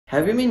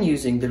Have you been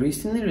using the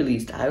recently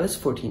released iOS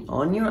 14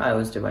 on your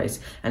iOS device,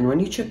 and when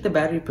you check the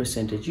battery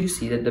percentage, you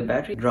see that the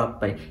battery dropped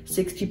by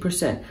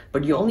 60%,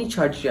 but you only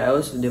charged your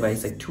iOS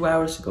device like 2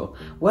 hours ago?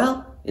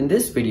 Well, in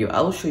this video, I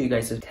will show you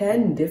guys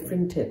 10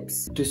 different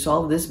tips to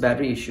solve this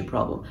battery issue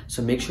problem,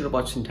 so make sure to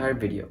watch the entire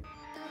video.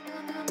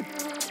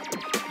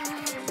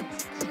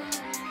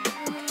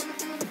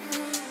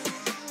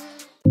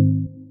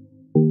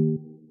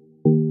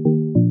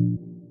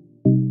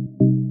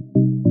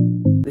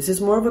 This is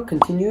more of a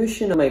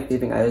continuation of my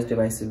saving iOS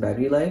device's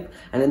battery life,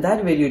 and in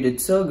that video it did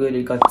so good,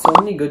 it got so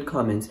many good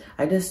comments,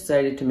 I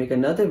decided to make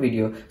another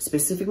video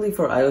specifically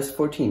for iOS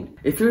 14.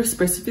 If you're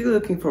specifically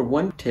looking for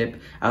one tip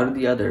out of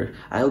the other,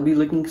 I'll be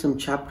linking some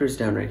chapters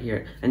down right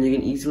here, and you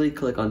can easily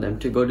click on them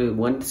to go to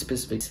one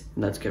specific,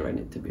 and let's get right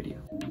into the video.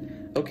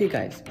 Okay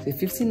guys, so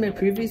if you've seen my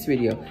previous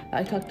video,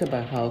 I talked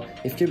about how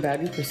if your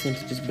battery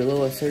percentage is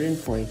below a certain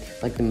point,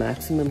 like the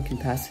maximum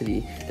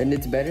capacity, then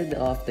it's better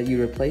off that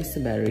you replace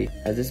the battery,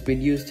 as this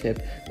video's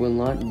tip will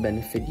not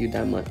benefit you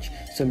that much.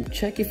 So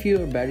check if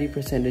your battery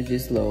percentage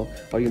is low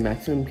or your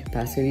maximum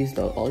capacity is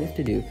low. All you have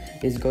to do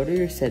is go to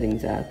your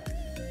settings app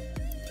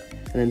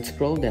and then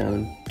scroll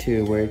down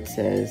to where it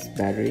says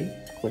battery,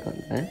 click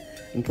on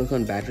that, and click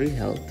on battery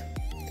health,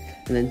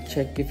 and then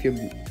check if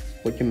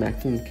what your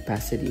maximum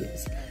capacity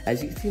is.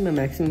 As you can see, my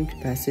maximum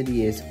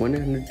capacity is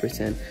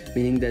 100%,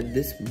 meaning that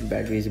this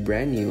battery is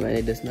brand new and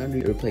it does not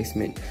need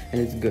replacement,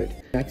 and it's good.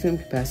 Maximum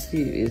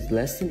capacity is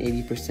less than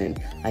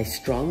 80%. I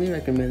strongly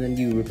recommend that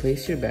you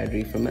replace your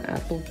battery from an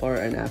Apple or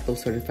an Apple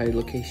certified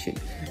location,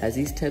 as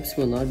these tips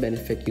will not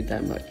benefit you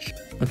that much.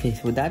 Okay,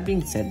 so with that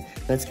being said,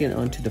 let's get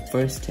on to the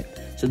first tip.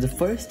 So the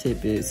first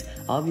tip is,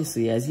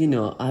 obviously, as you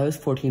know, iOS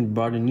 14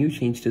 brought a new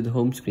change to the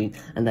home screen,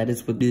 and that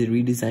is with the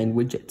redesigned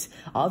widgets.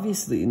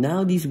 Obviously,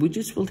 now these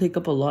widgets will take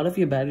up a lot of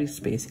your battery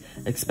space,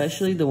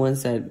 especially the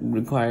ones that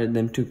require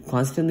them to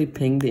constantly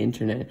ping the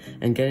internet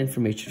and get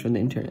information from the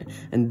internet.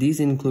 And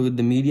these include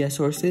the media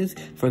sources,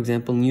 for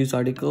example, news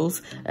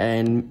articles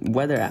and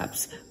weather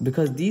apps,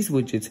 because these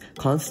widgets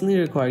constantly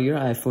require your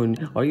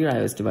iPhone or your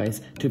iOS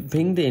device to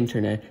ping the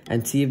internet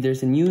and see if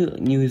there's a new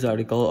news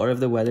article or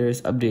if the weather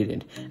is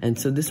updated. And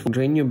so this will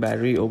drain your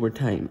battery over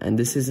time, and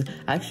this is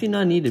actually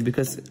not needed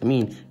because, I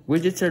mean,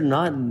 widgets are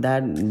not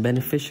that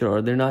beneficial,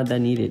 or they're not that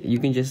needed. You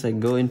can just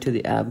go into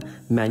the app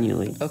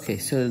manually. Okay,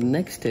 so the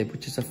next tip,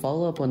 which is a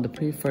follow-up on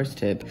the first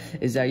tip,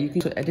 is that you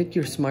can edit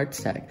your smart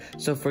stack.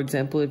 So for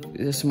example, if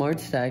the smart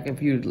stack,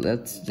 if you,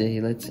 let's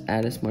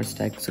add a smart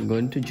stack. So go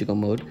into jiggle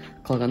mode,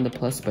 click on the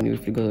plus button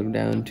if you go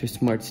down to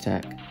smart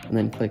stack, and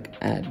then click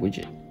add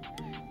widget.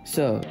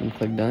 So, and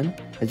click done.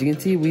 As you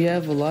can see, we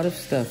have a lot of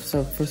stuff.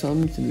 So for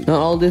some, not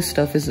all this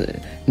stuff is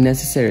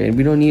necessary, and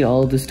we don't need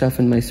all of this stuff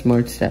in my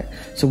smart stack.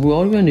 So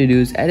all we're going to do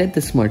is edit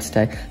the smart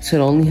stack so it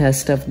only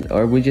has stuff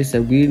or widgets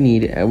that we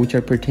need, which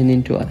are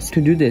pertinent to us. To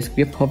do this,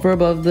 we have to hover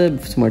above the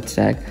smart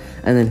stack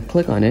and then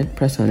click on it,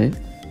 press on it,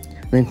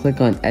 and then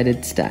click on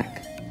edit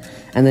stack.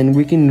 And then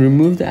we can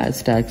remove the add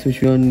stacks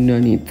which we don't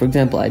need. For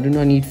example, I do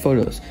not need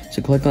photos.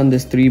 So click on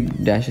this 3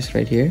 dashes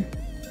right here,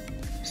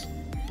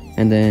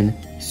 and then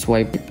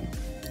swipe it,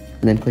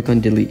 and then click on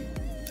delete.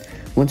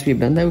 Once we've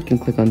done that, we can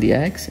click on the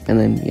X, and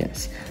then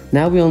yes.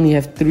 Now we only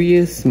have 3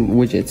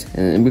 widgets,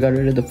 and we got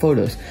rid of the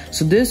photos.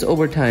 So this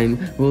over time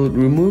will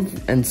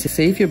remove and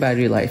save your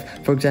battery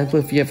life. For example,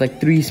 if you have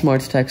 3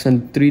 smart stacks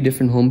on 3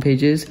 different home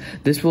pages,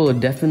 this will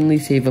definitely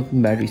save up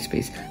battery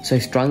space. So I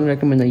strongly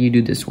recommend that you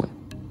do this one.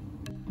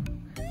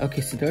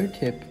 Okay, so third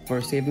tip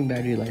for saving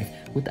battery life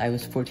with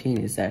iOS 14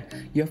 is that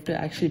you have to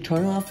actually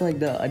turn off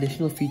the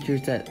additional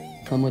features that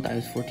come with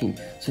iOS 14.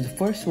 So the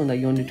first one that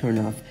you want to turn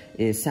off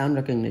is sound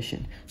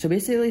recognition. So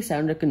basically,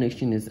 sound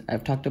recognition is,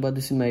 I've talked about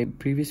this in my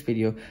previous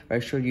video where I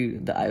showed you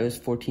the iOS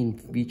 14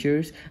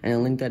 features, and I'll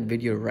link that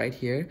video right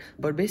here.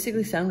 But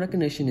basically, sound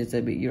recognition is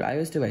that your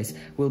iOS device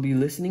will be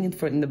listening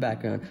in the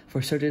background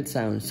for certain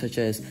sounds, such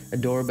as a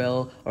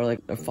doorbell, or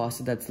a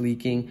faucet that's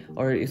leaking,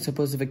 or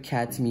suppose if a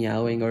cat's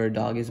meowing or a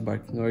dog is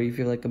barking, or you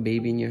feel a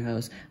baby in your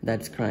house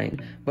that's crying.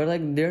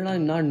 But they're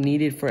not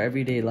needed for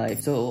everyday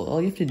life. So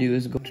all you have to do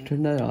is go to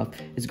turn that off,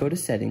 is go to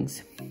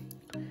settings,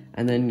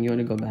 and then you want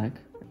to go back,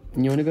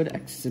 and you want to go to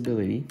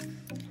accessibility,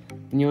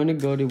 and you want to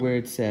go to where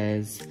it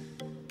says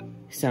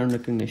sound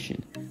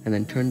recognition, and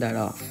then turn that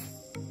off.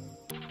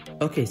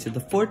 Okay, so the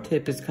fourth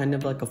tip is kind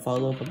of like a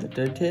follow-up of the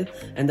third tip,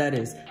 and that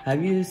is,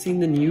 have you seen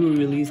the new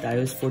released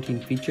iOS 14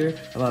 feature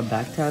about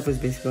back tap? Is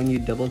basically when you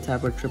double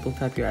tap or triple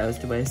tap your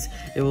iOS device,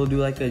 it will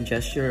do a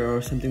gesture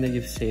or something that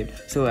you've saved.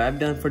 So what I've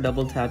done for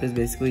double tap is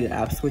basically an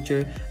app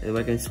switcher, where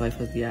I can swipe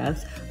with the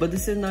apps, but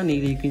this is not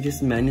needed. You can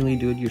just manually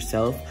do it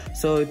yourself.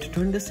 So to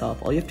turn this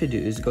off, all you have to do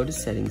is go to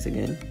settings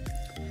again,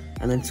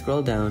 and then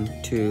scroll down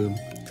to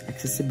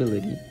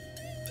accessibility,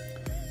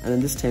 and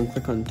then this time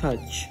click on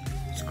touch,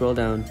 scroll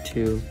down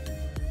to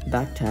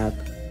back tap,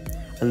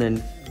 and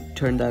then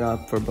turn that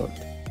off for both.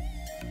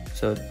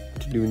 So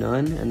to do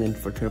none, and then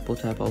for triple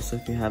tap also,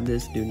 if you have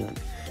this, do none.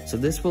 So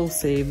this will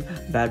save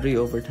battery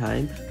over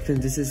time, because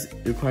this is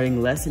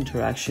requiring less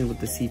interaction with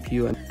the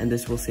CPU and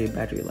this will save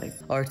battery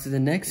life. Alright, so the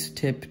next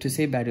tip to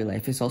save battery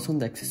life is also on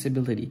the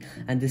accessibility,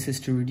 and this is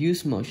to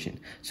reduce motion.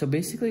 So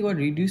basically what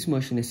reduce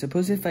motion is,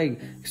 suppose if I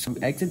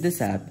exit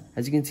this app,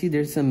 as you can see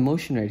there's some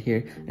motion right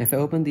here. If I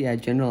open the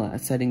general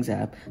settings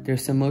app,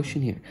 there's some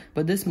motion here,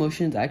 but this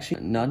motion is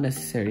actually not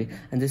necessary,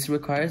 and this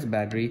requires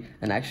battery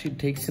and actually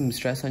takes some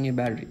stress on your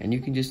battery, and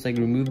you can just like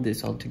remove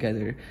this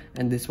altogether,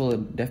 and this will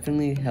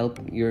definitely help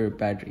your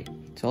battery.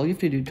 So all you have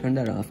to do to turn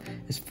that off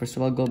is, first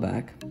of all, go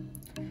back,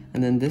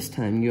 and then this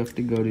time you have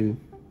to go to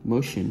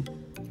motion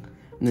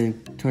and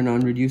then turn on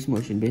reduce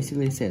motion.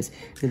 Basically it says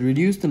to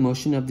reduce the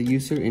motion of the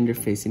user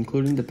interface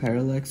including the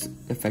parallax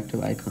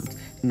effective icons.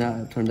 Now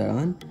I've turned that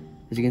on.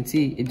 As you can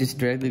see, it just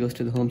directly goes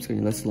to the home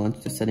screen. Let's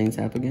launch the settings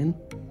app again.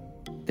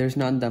 There's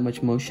not that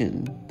much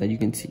motion that you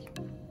can see.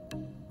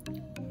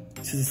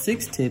 So the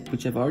sixth tip,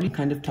 which I've already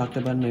kind of talked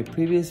about in my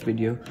previous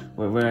video,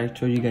 where I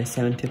showed you guys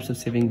 7 tips of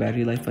saving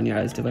battery life on your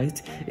iOS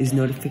device, is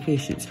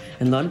notifications.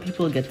 And a lot of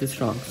people get this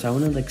wrong, so I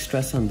want to like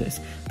stress on this.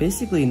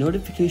 Basically,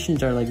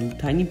 notifications are like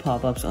tiny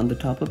pop-ups on the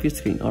top of your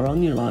screen or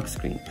on your lock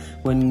screen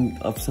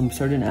of some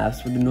certain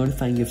apps where they're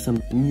notifying you of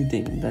some new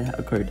thing that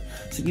occurred.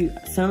 So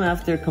some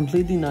apps, they're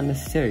completely not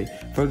necessary.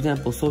 For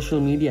example, social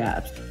media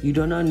apps, you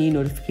do not need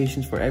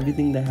notifications for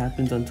everything that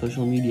happens on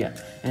social media.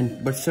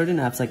 But certain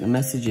apps like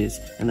messages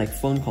and like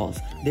phone calls,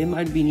 they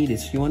might be needed.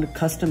 So you want to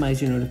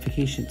customize your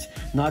notifications,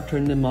 not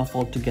turn them off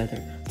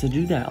altogether. To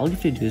do that, all you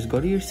have to do is go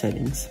to your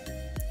settings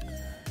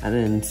and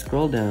then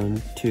scroll down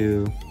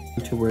to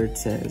where it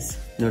says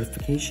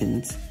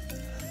notifications,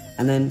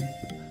 and then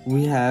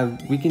we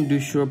can do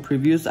show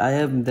previews. I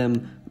have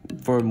them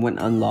for when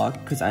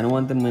unlocked because I don't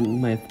want them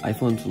when my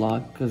iPhone's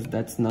locked, because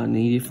that's not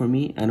needed for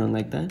me. I don't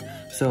like that.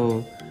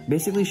 So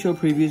basically show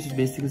previews is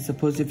basically,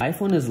 suppose if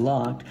iPhone is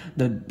locked,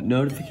 the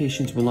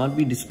notifications will not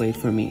be displayed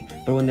for me,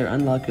 but when they're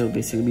unlocked, it'll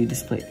basically be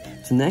displayed.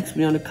 So next,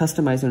 we want to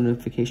customize our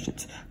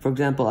notifications. For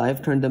example,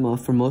 I've turned them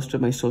off for most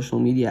of my social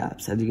media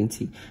apps. As you can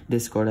see,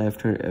 Discord, I've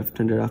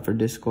turned it off for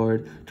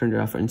Discord, turned it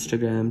off for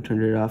Instagram,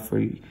 turned it off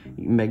for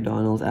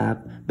McDonald's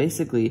app.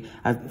 Basically,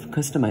 I've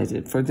customized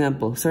it. For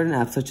example, certain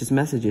apps such as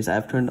messages,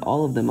 I've turned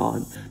all of them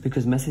on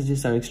because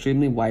messages are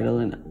extremely vital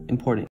and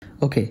important.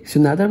 Okay, so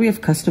now that we have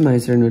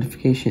customized our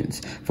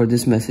notifications for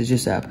this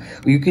messages app,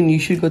 you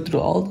should go through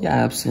all the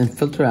apps and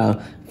filter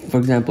out. For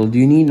example, do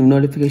you need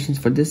notifications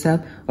for this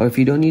app? Or if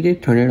you don't need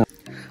it, turn it off.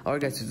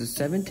 Alright guys, so the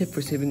 7th tip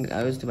for saving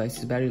iOS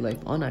devices battery life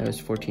on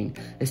iOS 14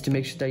 is to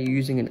make sure that you're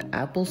using an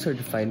Apple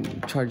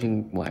certified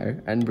charging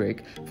wire and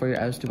brick for your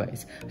iOS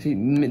device. See,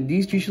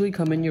 these usually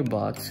come in your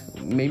box,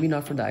 maybe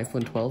not for the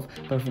iPhone 12,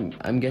 but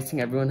I'm guessing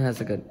everyone has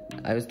like an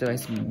iOS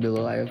device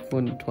below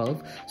iPhone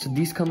 12, so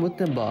these come with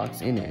the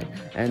box in it,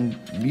 and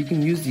you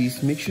can use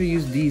these. Make sure you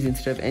use these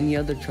instead of any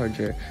other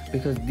charger,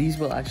 because these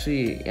will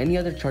actually, any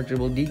other charger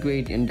will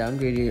degrade and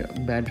downgrade your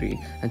battery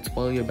and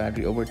spoil your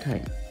battery over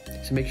time.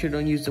 So make sure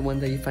don't use the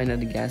ones that you find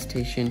at the gas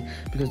station,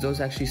 because those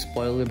actually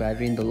spoil your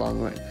battery in the long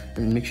run.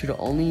 And make sure to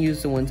only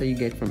use the ones that you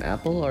get from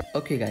Apple.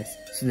 Okay guys,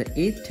 so the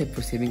 8th tip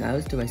for saving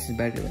iOS devices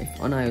battery life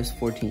on iOS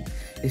 14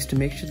 is to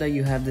make sure that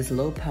you have this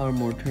low power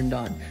mode turned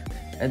on.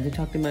 As I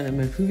talked about in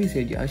my previous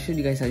video, I showed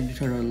you guys how to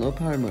turn on low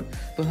power mode.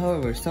 But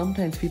however,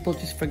 sometimes people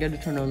just forget to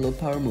turn on low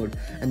power mode,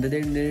 and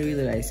then they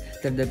realize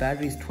that their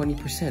battery is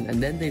 20%,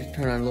 and then they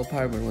turn on low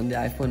power mode when the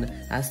iPhone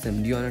asks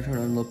them, do you want to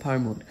turn on low power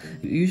mode?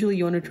 Usually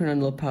you want to turn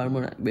on low power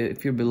mode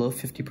if you're below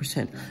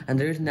 50%. And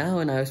there is now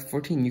in iOS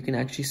 14, you can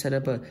actually set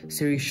up a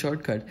SIRI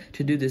shortcut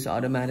to do this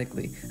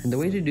automatically. And the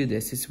way to do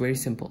this is very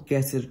simple.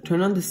 Okay, so to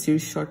turn on the SIRI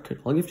shortcut,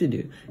 all you have to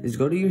do is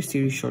go to your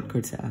SIRI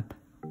shortcuts app,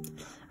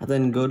 and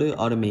then go to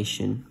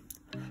automation.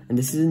 And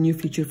this is a new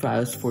feature for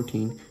iOS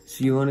 14,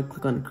 so you want to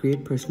click on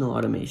create personal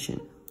automation.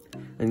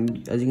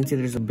 And as you can see,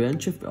 there's a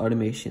bunch of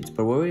automations,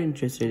 but what we're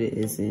interested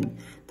in is in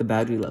the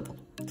battery level.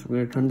 So we're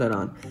going to turn that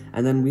on.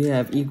 And then we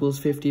have equals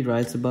 50,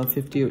 rise above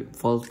 50,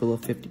 falls below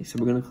 50. So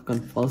we're going to click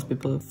on falls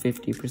below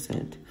 50%.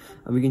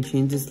 And we can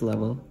change this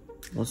level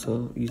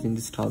also using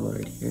this toggle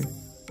right here.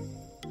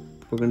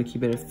 We're going to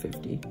keep it at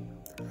 50.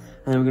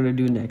 And we're going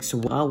to do next. So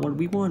what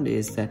we want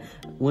is that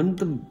when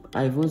the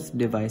iPhone's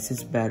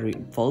device's battery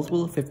falls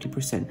below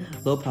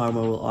 50%, low power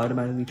mode will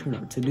automatically turn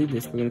on. To do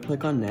this, we're going to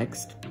click on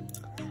next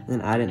and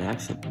then add an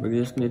action. We're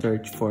just going to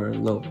search for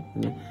low.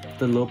 And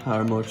the low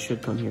power mode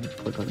should come here.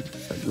 Click on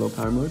low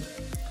power mode,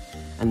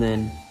 and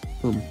then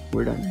boom,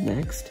 we're done.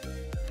 Next,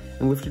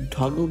 and we have to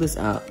toggle this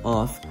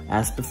off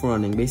as before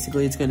running.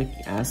 Basically, it's going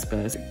to ask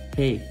us,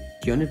 hey,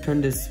 do you want to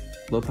turn this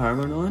low power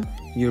mode on?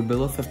 You're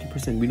below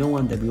 50%. We don't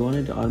want that. We want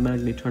it to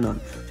automatically turn on.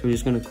 So we're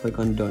just going to click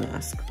on don't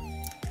ask.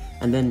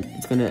 And then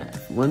it's going to,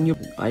 when your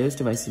iOS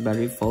device's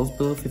battery falls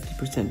below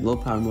 50%, low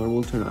power mode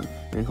will turn on.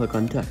 And click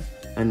on done.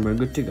 And we're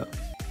good to go.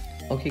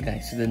 Okay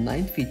guys, so the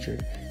 9th feature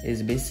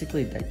is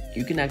basically that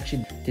you can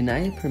actually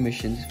deny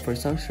permissions for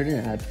some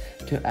certain apps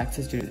to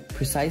access your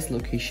precise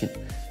location.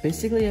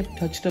 Basically, I've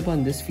touched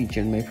upon this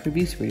feature in my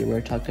previous video where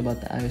I talked about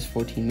the iOS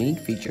 14 main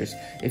features.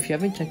 If you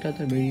haven't checked out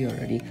that video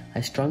already,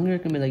 I strongly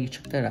recommend that you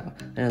check that out,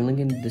 and I'll link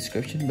in the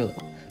description below.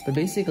 But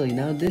basically,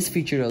 now this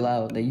feature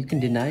allows that you can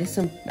deny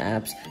some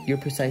apps your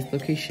precise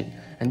location.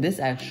 And this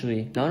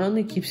actually not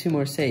only keeps you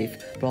more safe,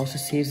 but also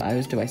saves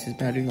iOS devices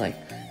battery life.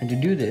 And to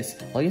do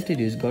this, all you have to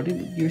do is go to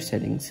your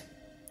settings,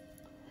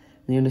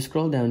 and you're going to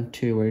scroll down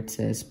to where it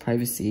says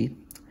privacy,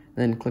 and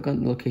then click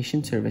on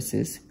location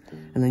services,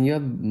 and then you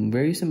have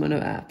various amount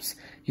of apps.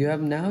 You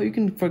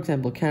can, for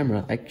example,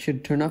 camera. I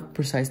should turn off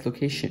precise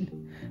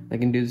location. I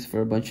can do this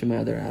for a bunch of my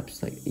other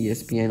apps, like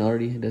ESPN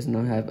already does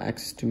not have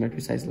access to my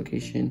precise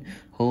location.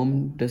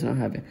 Home does not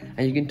have it.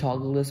 And you can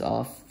toggle this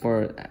off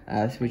for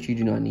apps which you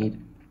do not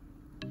need.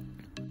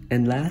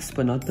 And last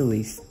but not the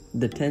least,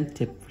 the 10th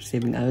tip for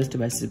saving iOS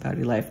devices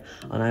battery life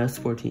on iOS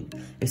 14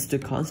 is to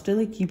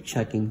constantly keep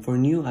checking for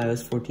new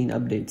iOS 14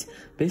 updates.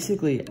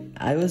 Basically,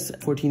 iOS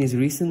 14 is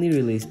recently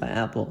released by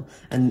Apple,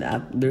 and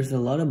there's a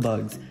lot of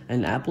bugs,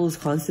 and Apple is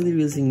constantly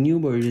releasing new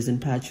versions and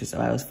patches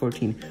of iOS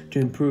 14 to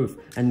improve,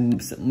 and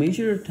a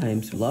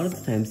lot of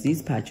the times,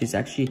 these patches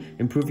actually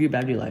improve your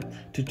battery life.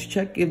 To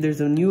check if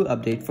there's a new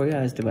update for your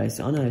iOS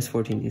device on iOS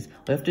 14 all you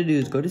have to do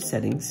is go to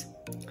settings,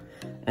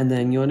 and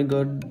then you want to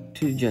go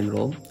to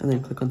general and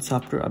then click on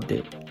software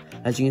update.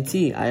 As you can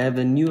see, I have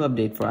a new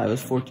update for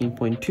iOS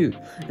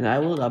 14.2, and I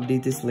will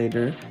update this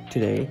later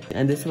today,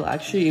 and this will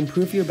actually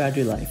improve your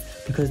battery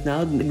life because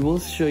now it will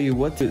show you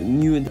what's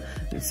new,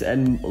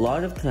 and a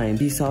lot of times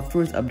these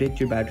softwares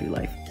update your battery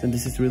life, so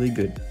this is really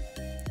good.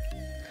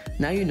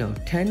 Now you know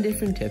 10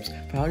 different tips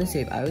for how to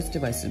save iOS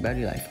devices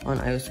battery life on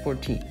iOS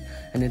 14.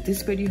 And if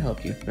this video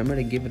helped you, remember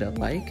to give it a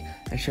like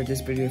and share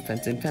this video with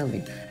friends and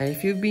family. And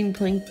if you've been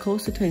paying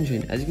close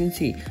attention, as you can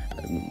see,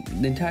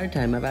 the entire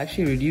time I've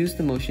actually reduced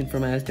the motion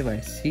from my iOS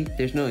device. See,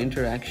 there's no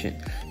interaction.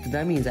 So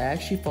that means I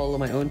actually follow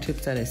my own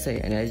tips that I say,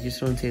 and I just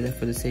don't say that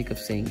for the sake of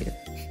saying it.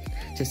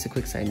 Just a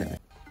quick side note.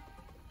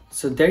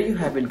 So there you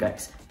have it,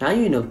 guys. Now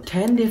you know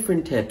 10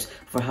 different tips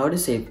for how to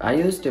save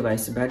iOS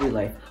device battery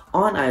life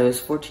on iOS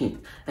 14.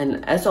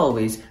 And as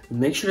always,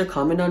 make sure to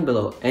comment down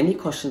below any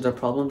questions or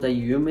problems that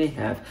you may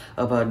have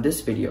about this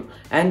video.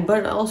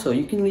 But also,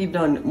 you can leave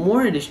down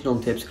more additional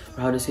tips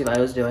for how to save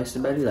iOS device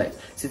battery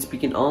life, since we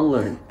can all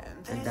learn.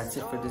 And that's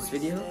it for this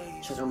video.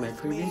 Check out my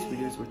previous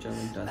videos which are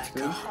linked on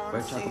screen, where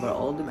I talk about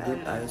all the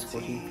good iOS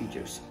 14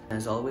 features.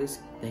 As always,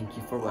 thank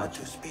you for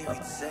watching.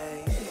 Bye-bye.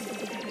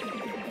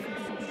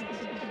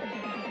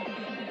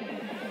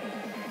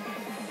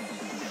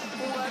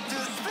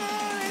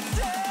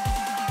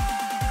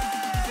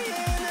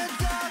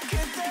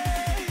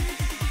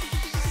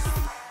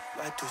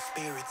 What do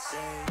spirits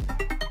say?